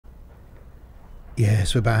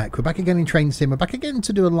Yes, we're back. We're back again in Train Sim. We're back again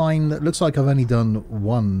to do a line that looks like I've only done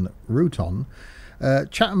one route on.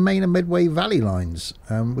 Chatham Main and Medway Valley lines.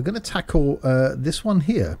 We're going to tackle this one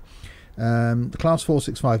here. The Class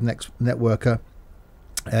 465 networker.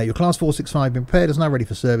 Your Class 465 been prepared, is now ready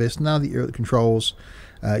for service. Now that you're at the controls,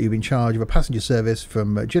 you've been charged of a passenger service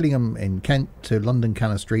from Gillingham in Kent to London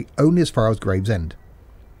Cannon Street, only as far as Gravesend.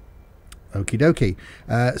 Okie dokie.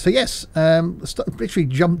 So yes, literally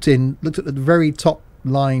jumped in, looked at the very top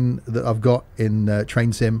line that I've got in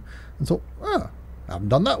Train Sim and thought, oh, I haven't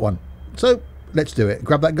done that one. So let's do it.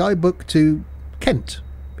 Grab that guidebook to Kent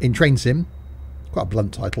in Train Sim. Quite a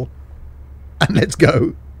blunt title. And let's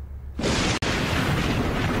go.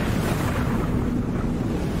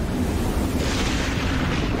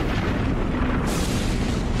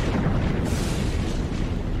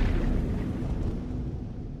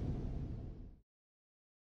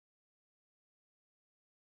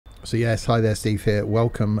 So yes, hi there, Steve here.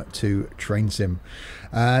 Welcome to Train Sim.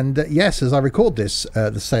 And yes, as I record this,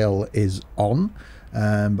 the sale is on.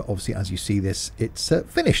 But obviously, as you see this, it's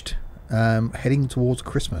finished. Heading towards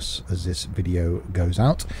Christmas as this video goes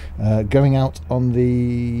out. Going out on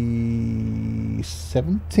the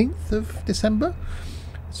 17th of December.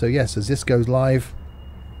 So yes, as this goes live,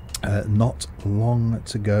 not long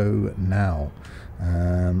to go now.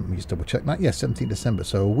 Let me just double check that. Yes, 17th December.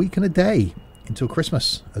 So a week and a day until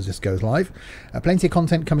Christmas as this goes live. Plenty of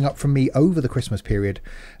content coming up from me over the Christmas period.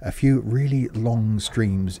 A few really long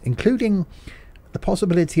streams, including the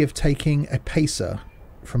possibility of taking a pacer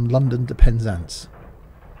from London to Penzance.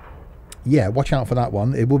 Yeah, watch out for that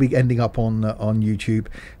one. It will be ending up on YouTube.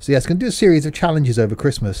 So yes, going to do a series of challenges over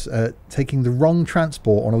Christmas, taking the wrong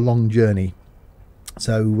transport on a long journey.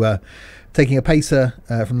 So taking a pacer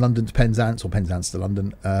from London to Penzance, or Penzance to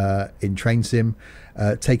London, in Train Sim,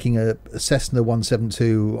 taking a Cessna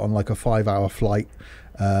 172 on like a 5-hour flight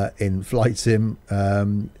in Flight Sim,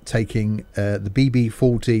 taking the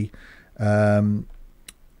BB40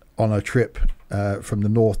 on a trip from the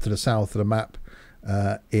north to the south of the map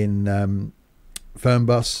in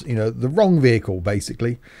Fernbus. You know, the wrong vehicle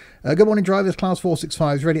basically. Good morning, drivers. Class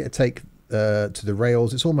 465 is ready to take to the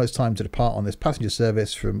rails. It's almost time to depart on this passenger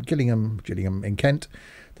service from Gillingham in Kent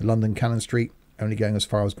to London Cannon Street, only going as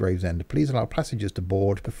far as Gravesend. Please allow passengers to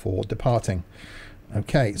board before departing.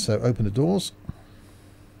 Okay, so open the doors.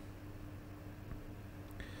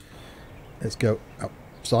 Let's go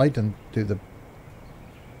outside and do the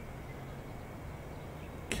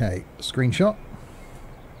screenshot.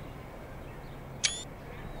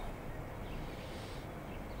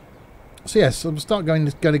 So yes, I'm going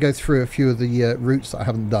to go through a few of the routes that I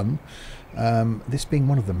haven't done. This being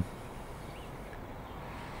one of them.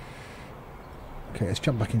 Okay, let's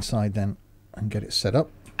jump back inside then and get it set up.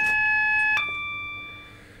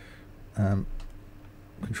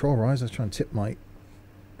 Control rise. Let's try and tip my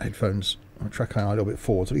headphones on track eye a little bit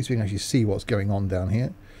forward, so at least we can actually see what's going on down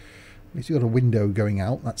here. At least you've got a window going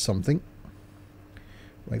out. That's something.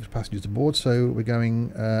 Wait for passengers to board. So we're going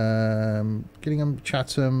Gillingham,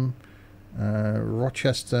 Chatham,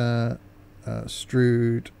 Rochester,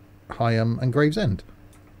 Strood, Higham and Gravesend.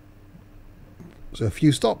 So a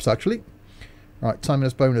few stops actually. Right,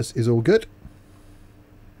 timeliness bonus is all good.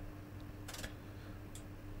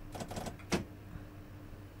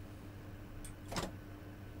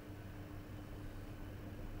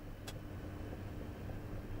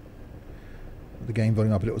 The game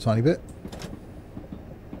volume up a little tiny bit.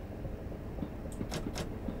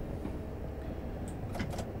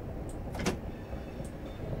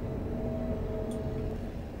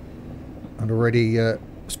 And already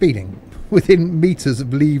speeding within meters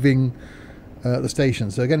of leaving the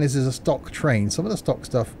station. So again, this is a stock train. Some of the stock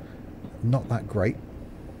stuff not that great.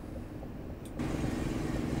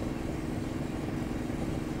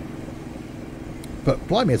 But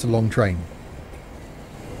blimey, it's a long train.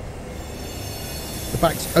 The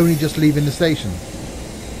back's only just leaving the station.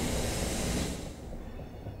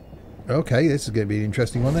 Okay, this is going to be an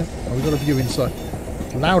interesting one then. Oh, we've got a view inside.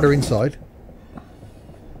 It's louder inside.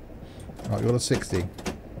 Right, we've got a 60.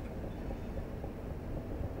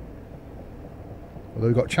 Although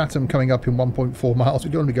we've got Chatham coming up in 1.4 miles. We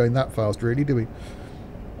don't want to be going that fast really, do we?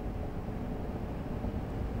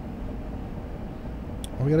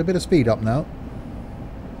 Well, we got a bit of speed up now.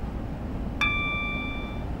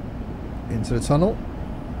 Into the tunnel.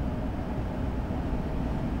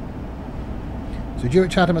 So due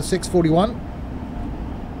at Chatham at 6:41.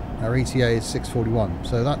 Our ETA is 6:41,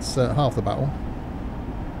 so that's half the battle.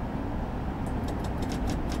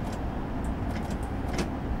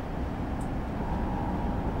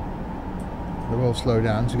 We will slow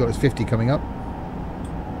down, so we've got this 50 coming up.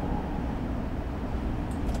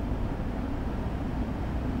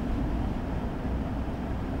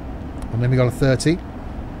 and then we got a 30.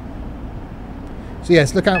 So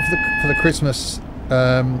yes, look out for the Christmas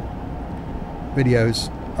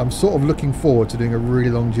videos. I'm sort of looking forward to doing a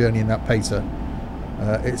really long journey in that pacer.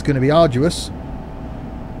 It's going to be arduous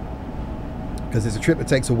because it's a trip that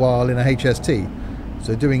takes a while in a HST.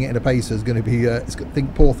 So doing it in a pacer is going to be,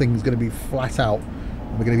 poor thing's going to be flat out.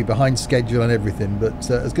 And we're going to be behind schedule and everything, but it's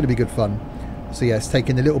going to be good fun. So yes,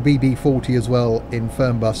 taking the little BB40 as well in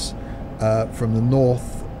Fernbus from the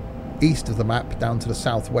north east of the map down to the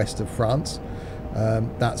southwest of France.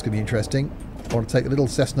 That's going to be interesting. I want to take the little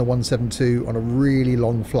Cessna 172 on a really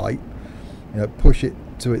long flight, you know, push it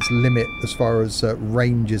to its limit as far as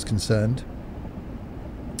range is concerned,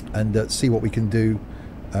 and see what we can do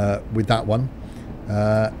with that one,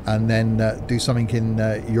 and then do something in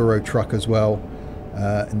Euro truck as well,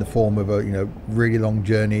 in the form of a really long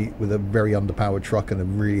journey with a very underpowered truck and a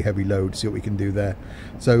really heavy load. See what we can do there.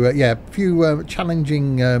 So yeah, a few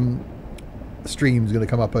challenging streams going to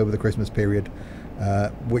come up over the Christmas period,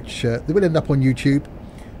 which they will end up on YouTube.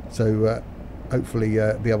 So hopefully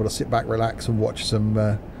be able to sit back, relax, and watch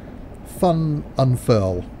some fun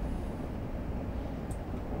unfurl.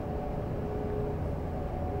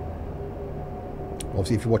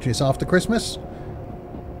 Obviously, if you're watching this after Christmas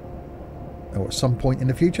or at some point in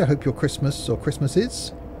the future, I hope your Christmas or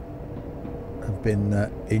Christmases have been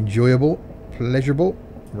enjoyable, pleasurable,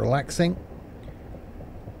 relaxing.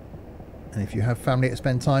 And if you have family to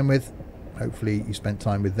spend time with, hopefully you spent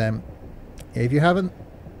time with them. If you haven't,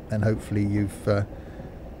 then hopefully you've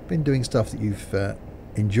been doing stuff that you've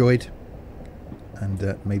enjoyed,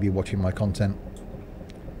 and maybe watching my content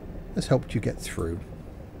has helped you get through.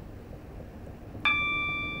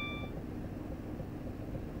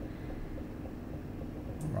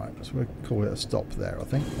 Right, so we'll call it a stop there, I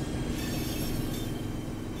think.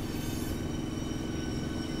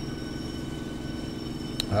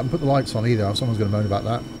 I haven't put the lights on either. Someone's going to moan about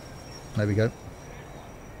that. There we go.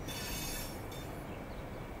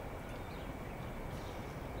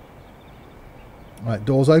 Right,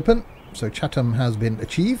 doors open. So Chatham has been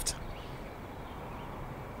achieved.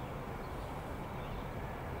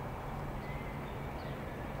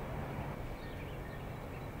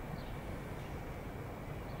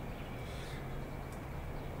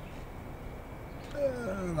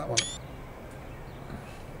 That one.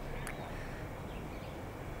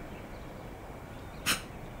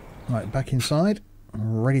 Right, back inside,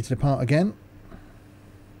 ready to depart again.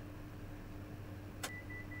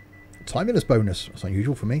 Timeliness bonus, that's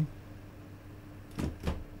unusual for me.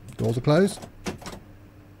 Doors are closed.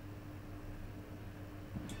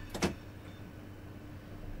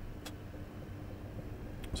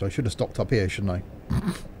 So I should have stopped up here, shouldn't I?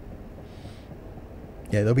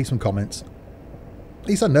 Yeah, there'll be some comments. At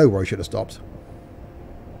least I know where I should have stopped.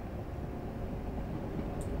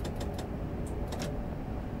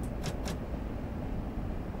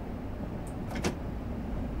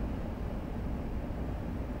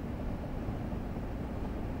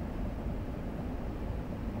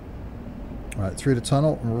 Right, through the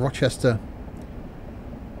tunnel, Rochester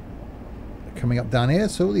coming up down here.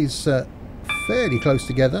 So all these fairly close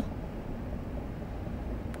together,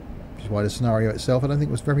 which is why the scenario itself I don't think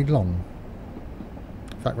was very long.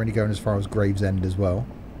 In fact, we're only going as far as Gravesend as well.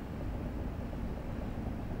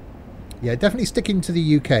 Yeah, definitely sticking to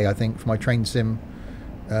the UK, I think, for my train sim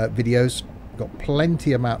videos. Got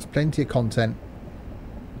plenty of maps, plenty of content.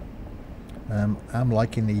 I'm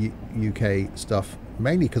liking the UK stuff,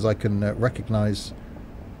 mainly because I can recognise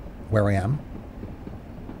where I am,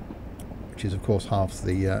 which is of course half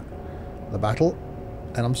the battle,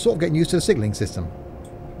 and I'm sort of getting used to the signalling system,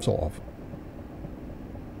 sort of.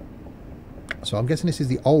 So I'm guessing this is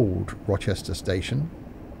the old Rochester station.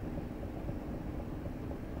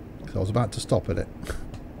 So I was about to stop at it.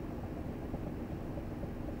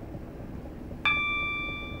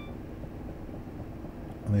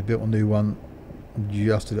 And they built a new one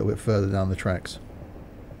just a little bit further down the tracks.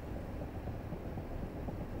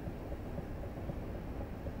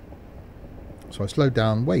 So I slowed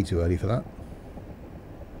down way too early for that.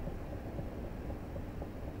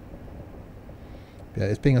 Yeah,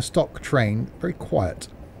 it's being a stock train, very quiet.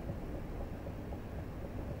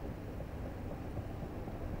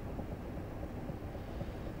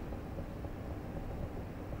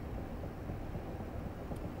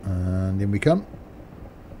 And in we come.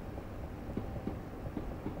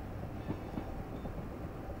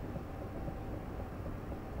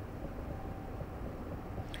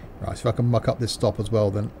 Right, so if I can muck up this stop as well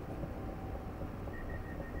then.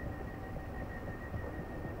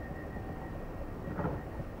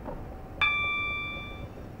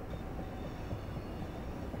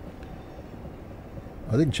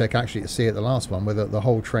 I didn't check actually to see at the last one whether the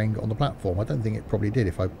whole train got on the platform. I don't think it probably did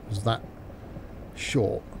if I was that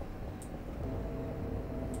short.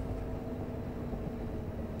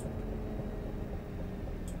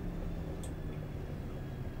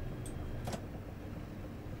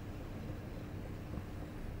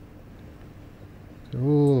 So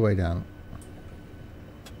all the way down.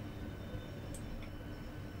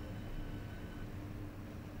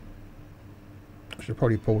 Should have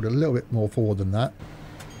probably pulled a little bit more forward than that.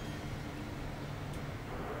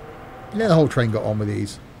 Yeah, the whole train got on with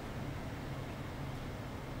ease.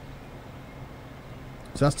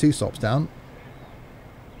 So that's 2 stops down.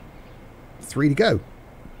 3 to go.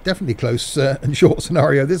 Definitely close and short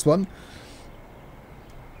scenario, this one.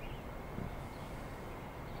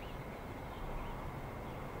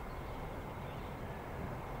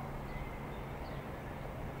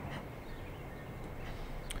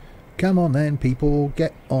 Come on then, people,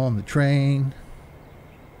 get on the train.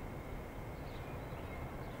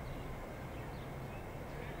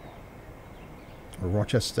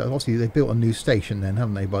 Rochester, obviously they built a new station then,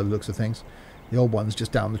 haven't they, by the looks of things. The old one's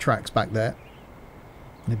just down the tracks back there.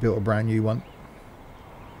 They built a brand new one.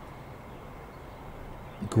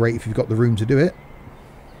 Great if you've got the room to do it.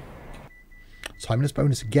 Timeless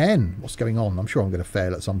bonus again. What's going on? I'm sure I'm going to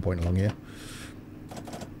fail at some point along here.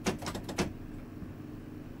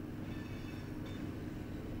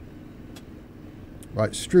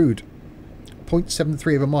 Right, Strood.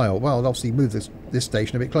 0.73 of a mile. Well, they'll obviously move this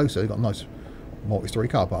station a bit closer. They've got a nice multi-storey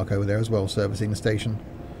car park over there as well, servicing the station.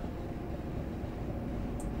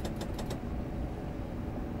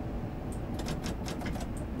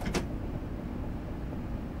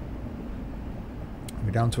 We're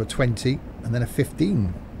down to a 20 and then a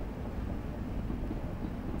 15.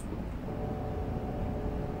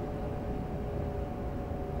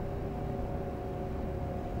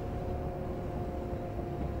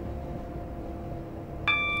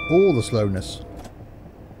 All the slowness.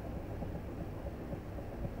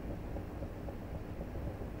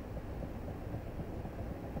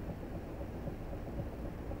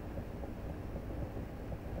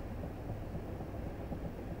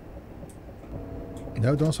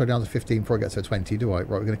 No, don't slow down to 15 before I get to 20, do I? Right,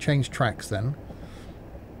 we're going to change tracks then.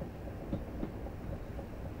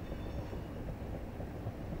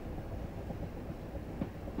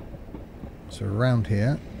 So around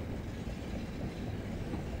here.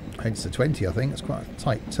 Heads to 20, I think. It's quite a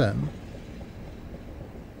tight turn.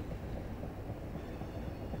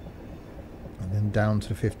 And then down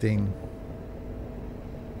to 15.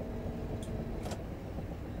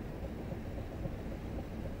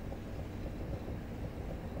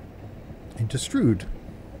 Into Strood.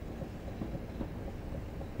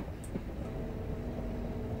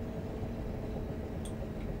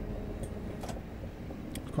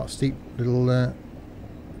 Quite a steep little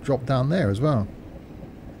drop down there as well.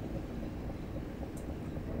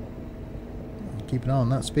 Keep an eye on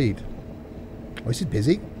that speed. Oh, this is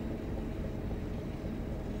busy.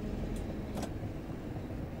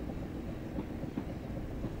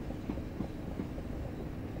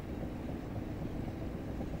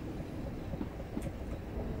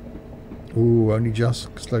 Ooh, only just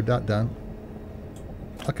slowed that down.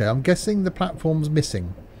 Okay, I'm guessing the platform's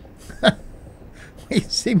missing. We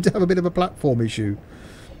seem to have a bit of a platform issue.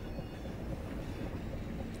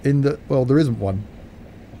 In that, well, there isn't one.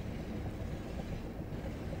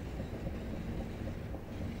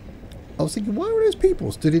 I was thinking, why were those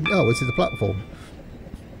people stood in... Oh, this is the platform.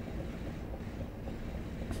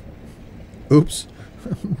 Oops.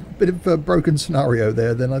 Bit of a broken scenario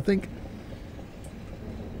there then, I think.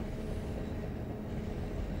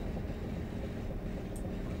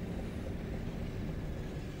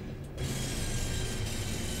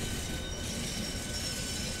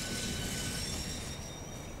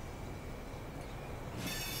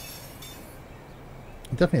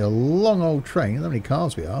 Definitely a long old train. How many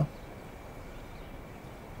cars we are.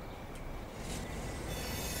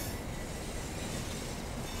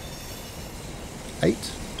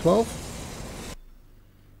 Eight, 12.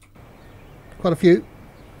 Quite a few.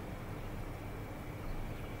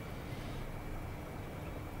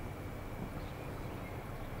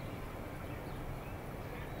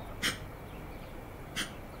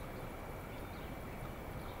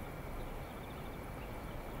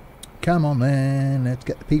 Come on then, let's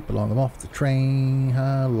get the people on them off the train.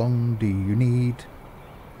 How long do you need?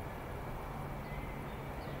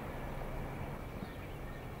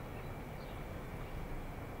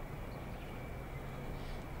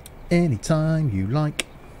 Anytime you like.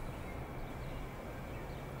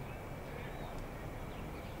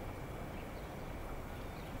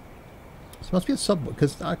 This must be a subway,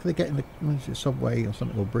 because how could they get in the subway or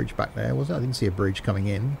something, or bridge back there? Was it? I didn't see a bridge coming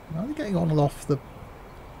in. Are they getting on and off the... Oh,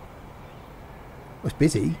 it's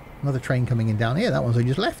busy. Another train coming in down here. That one's only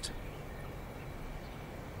just left.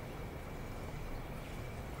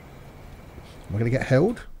 Am I going to get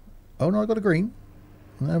held? Oh no, I got a green.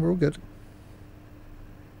 No, we're all good.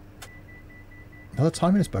 Another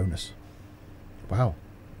timeliness bonus. Wow.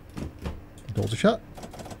 The doors are shut.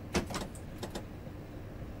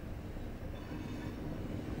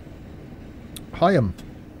 Chatham.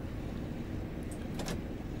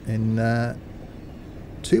 In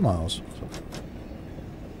 2 miles. So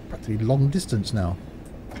practically long distance now.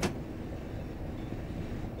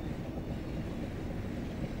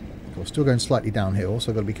 We're still going slightly downhill, so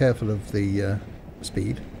I've got to be careful of the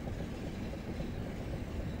speed.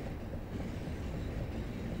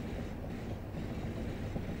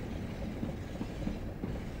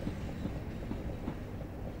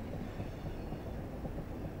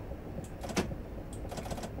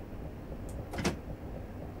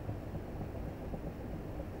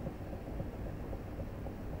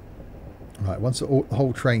 Right, once the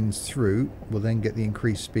whole train's through, we'll then get the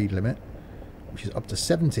increased speed limit, which is up to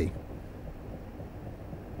 70.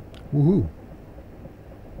 Woohoo!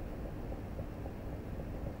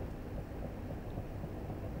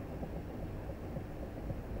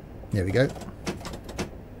 There we go.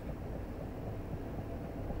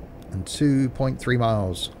 And 2.3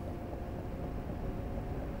 miles.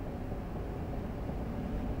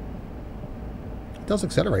 It does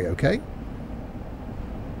accelerate okay.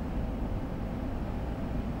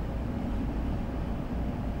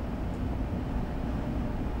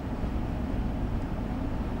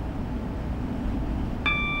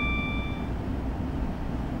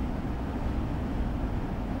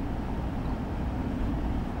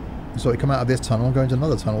 So we come out of this tunnel and go into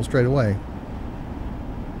another tunnel straight away.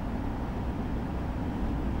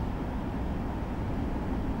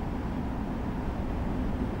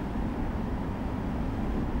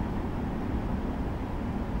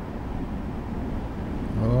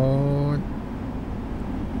 Oh,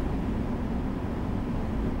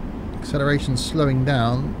 acceleration slowing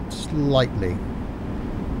down slightly.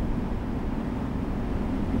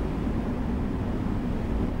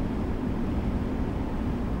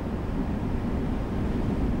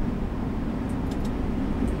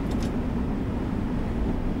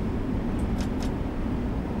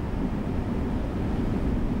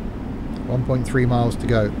 .3 miles to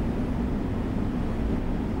go.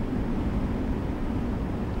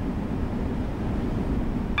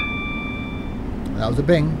 That was a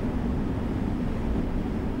bing.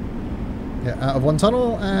 Yeah, out of one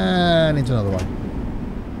tunnel and into another one.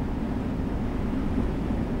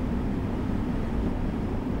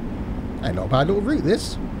 Hey, not a bad little route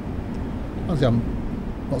this. Honestly, I'm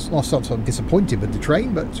not disappointed with the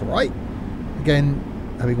train, but it's alright. Again,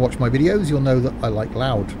 having watched my videos, you'll know that I like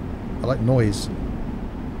loud. I like noise.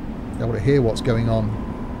 I want to hear what's going on.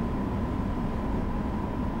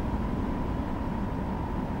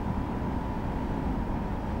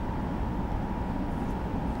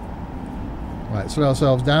 Right, slow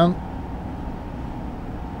ourselves down.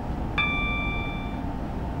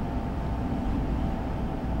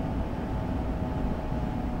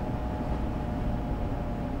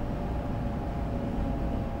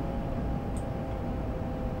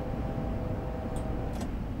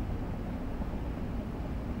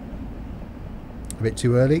 A bit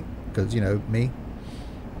too early, because, you know, me.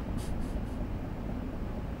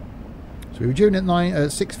 So we were due at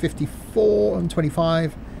 6:54 and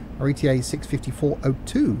 25. Our ETA is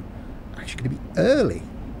 6:54:02. Actually going to be early.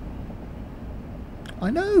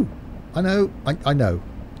 I know. I know.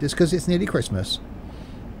 Just because it's nearly Christmas.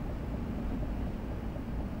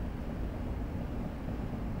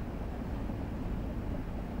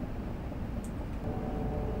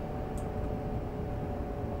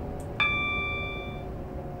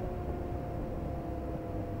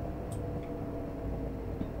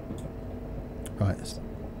 Right, I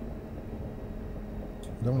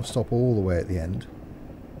don't want to stop all the way at the end.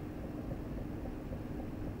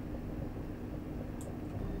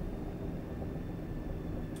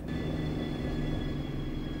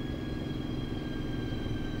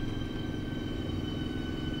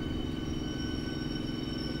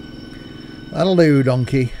 That'll do,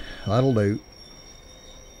 donkey. That'll do.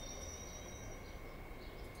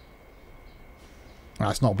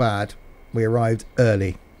 That's not bad. We arrived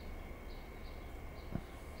early.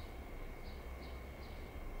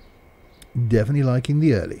 Definitely liking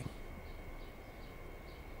the early.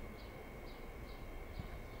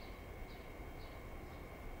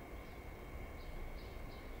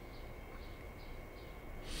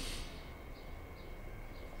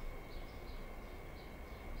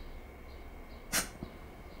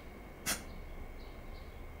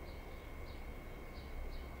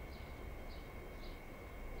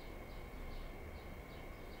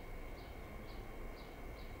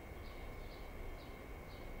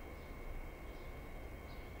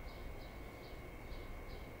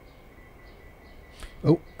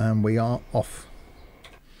 Oh, and we are off.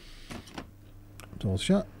 Doors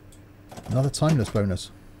shut. Another timeless bonus.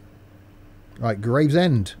 Right,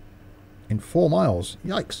 Gravesend in 4 miles.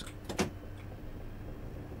 Yikes.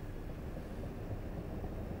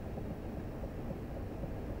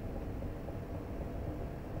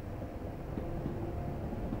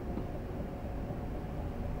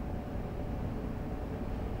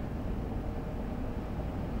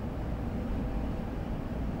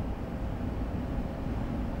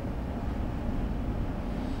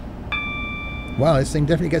 Wow, this thing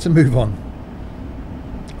definitely gets a move on.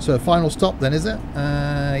 So final stop then, is it?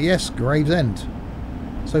 Yes, Gravesend.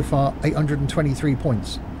 So far, 823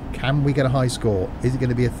 points. Can we get a high score? Is it going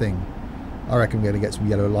to be a thing? I reckon we're going to get some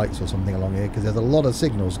yellow lights or something along here, because there's a lot of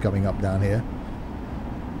signals coming up down here.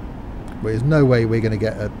 But there's no way we're going to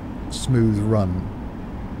get a smooth run.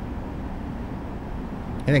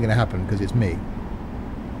 It ain't going to happen because it's me.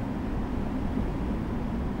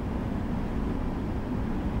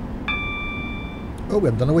 Oh, we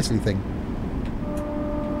haven't done a whistly thing.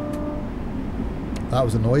 That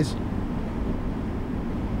was a noise.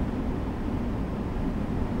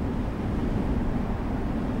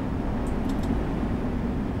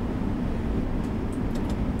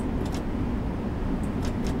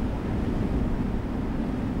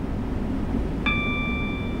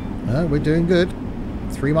 No, we're doing good.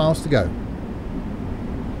 3 miles to go.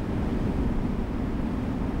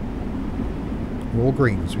 More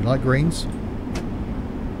greens. We like greens.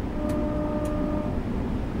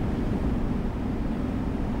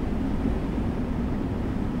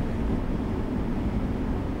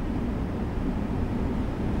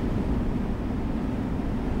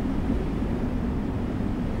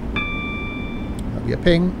 A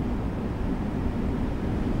ping.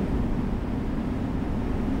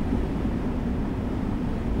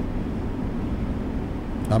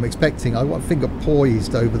 I'm expecting, I want finger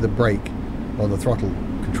poised over the brake or the throttle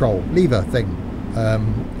control lever thing,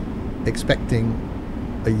 expecting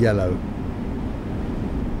a yellow.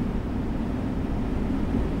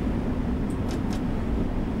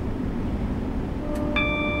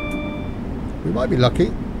 We might be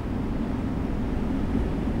lucky.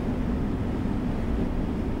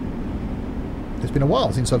 It's been a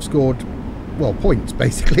while since I've scored, well, points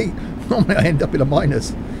basically. Normally I end up in a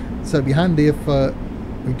minus, so it'd be handy if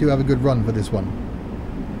we do have a good run for this one.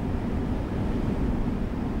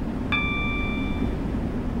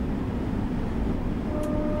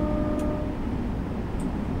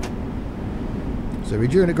 So we're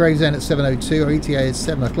due in at Gravesend at 7:02. Our ETA is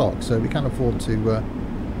 7 o'clock, so we can afford to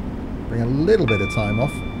bring a little bit of time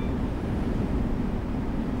off.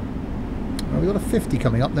 Well, we've got a 50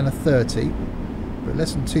 coming up, then a 30. But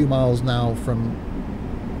less than 2 miles now from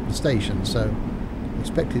the station, so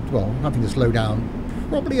expected, well, having to slow down,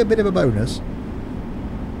 probably a bit of a bonus,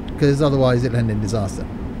 because otherwise it'll end in disaster.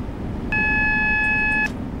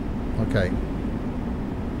 Okay.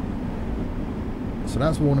 So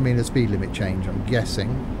that's warning me of the speed limit change, I'm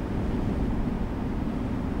guessing.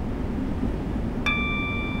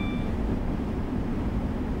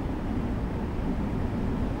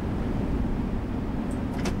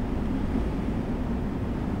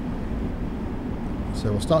 So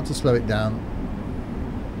we'll start to slow it down.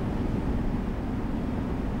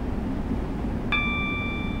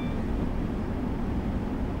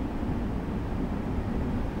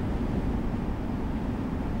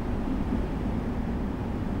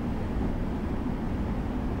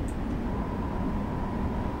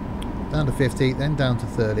 Down to 50, then down to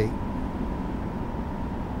 30.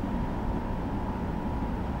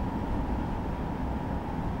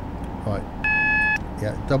 Right.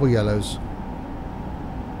 Yeah, double yellows.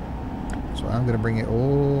 So I'm going to bring it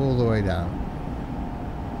all the way down.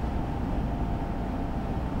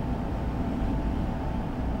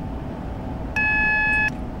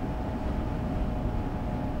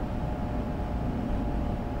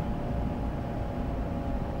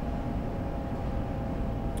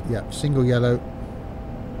 Yeah, single yellow.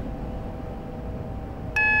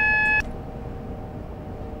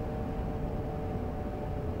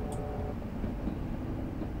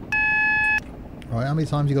 Right, how many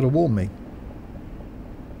times you got to warn me?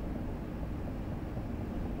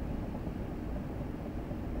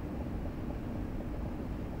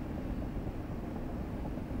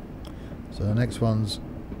 So the next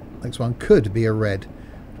one could be a red.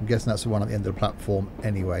 I'm guessing that's the one at the end of the platform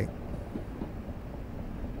anyway.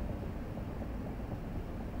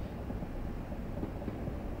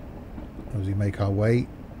 As we make our way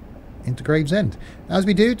into Gravesend. As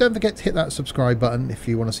we do, don't forget to hit that subscribe button if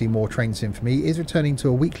you want to see more train sim for me. It is returning to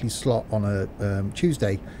a weekly slot on a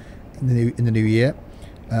Tuesday in the new year.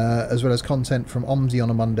 as well as content from OMSI on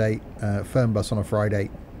a Monday, Fernbus on a Friday,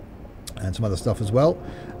 and some other stuff as well.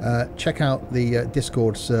 Check out the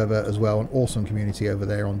Discord server as well, an awesome community over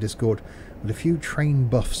there on Discord with a few train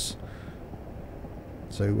buffs.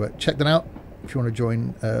 So check that out if you want to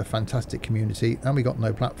join a fantastic community. And we got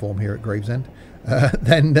no platform here at Gravesend.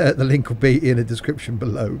 Then the link will be in the description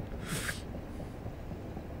below.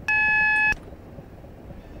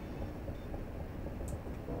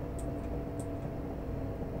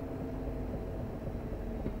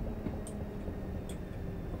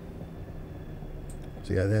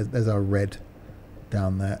 So yeah, there's our red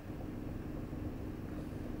down there.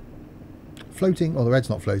 Floating, well, the red's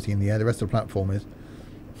not floating in the air, the rest of the platform is.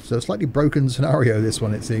 So a slightly broken scenario, this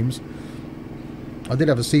one, it seems. I did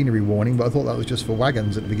have a scenery warning, but I thought that was just for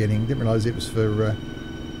wagons at the beginning. Didn't realise it was for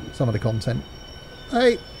some of the content.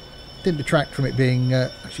 Hey, didn't detract from it being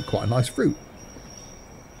actually quite a nice route.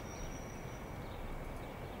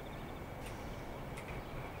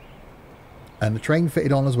 And the train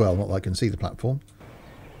fitted on as well, not that I can see the platform.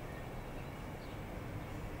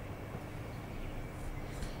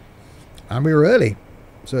 And we were early,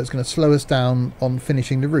 so it's going to slow us down on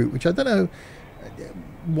finishing the route, which I don't know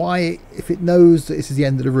why, if it knows that this is the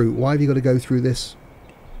end of the route, why have you got to go through this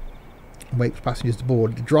and wait for passengers to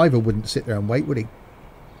board? The driver wouldn't sit there and wait, would he?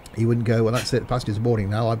 He wouldn't go, well, that's it, the passengers are boarding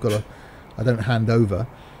now, I don't hand over.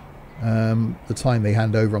 The time they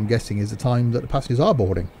hand over, I'm guessing, is the time that the passengers are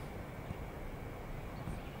boarding.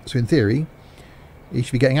 So in theory, he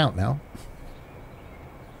should be getting out now.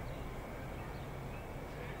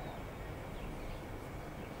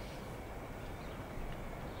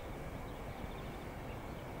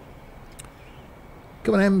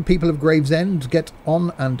 Come on in, people of Gravesend, get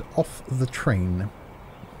on and off the train.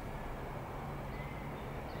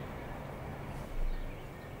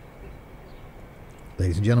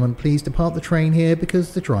 Ladies and gentlemen, please depart the train here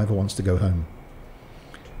because the driver wants to go home.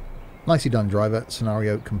 Nicely done, driver.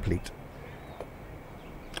 Scenario complete.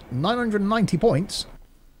 990 points.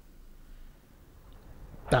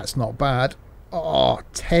 That's not bad. Oh,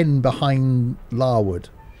 10 behind Larwood.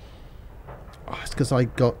 Oh, it's because I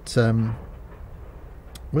got...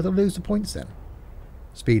 Where'd I lose the points then?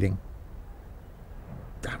 Speeding.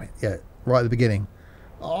 Damn it. Yeah, right at the beginning.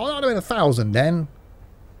 Oh, I'd have been 1,000 then.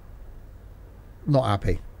 Not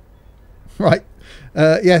happy. Right.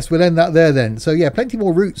 Yes, we'll end that there then. So yeah, plenty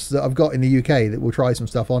more routes that I've got in the UK that we'll try some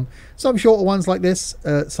stuff on. Some shorter ones like this,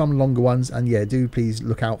 some longer ones. And yeah, do please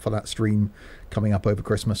look out for that stream coming up over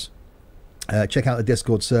Christmas. Check out the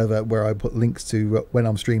Discord server where I put links to when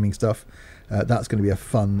I'm streaming stuff. That's going to be a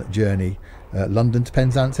fun journey. London to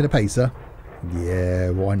Penzance in a pacer. Yeah,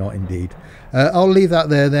 why not indeed. I'll leave that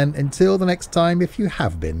there then. Until the next time, if you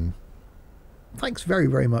have been. Thanks very,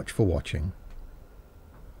 very much for watching.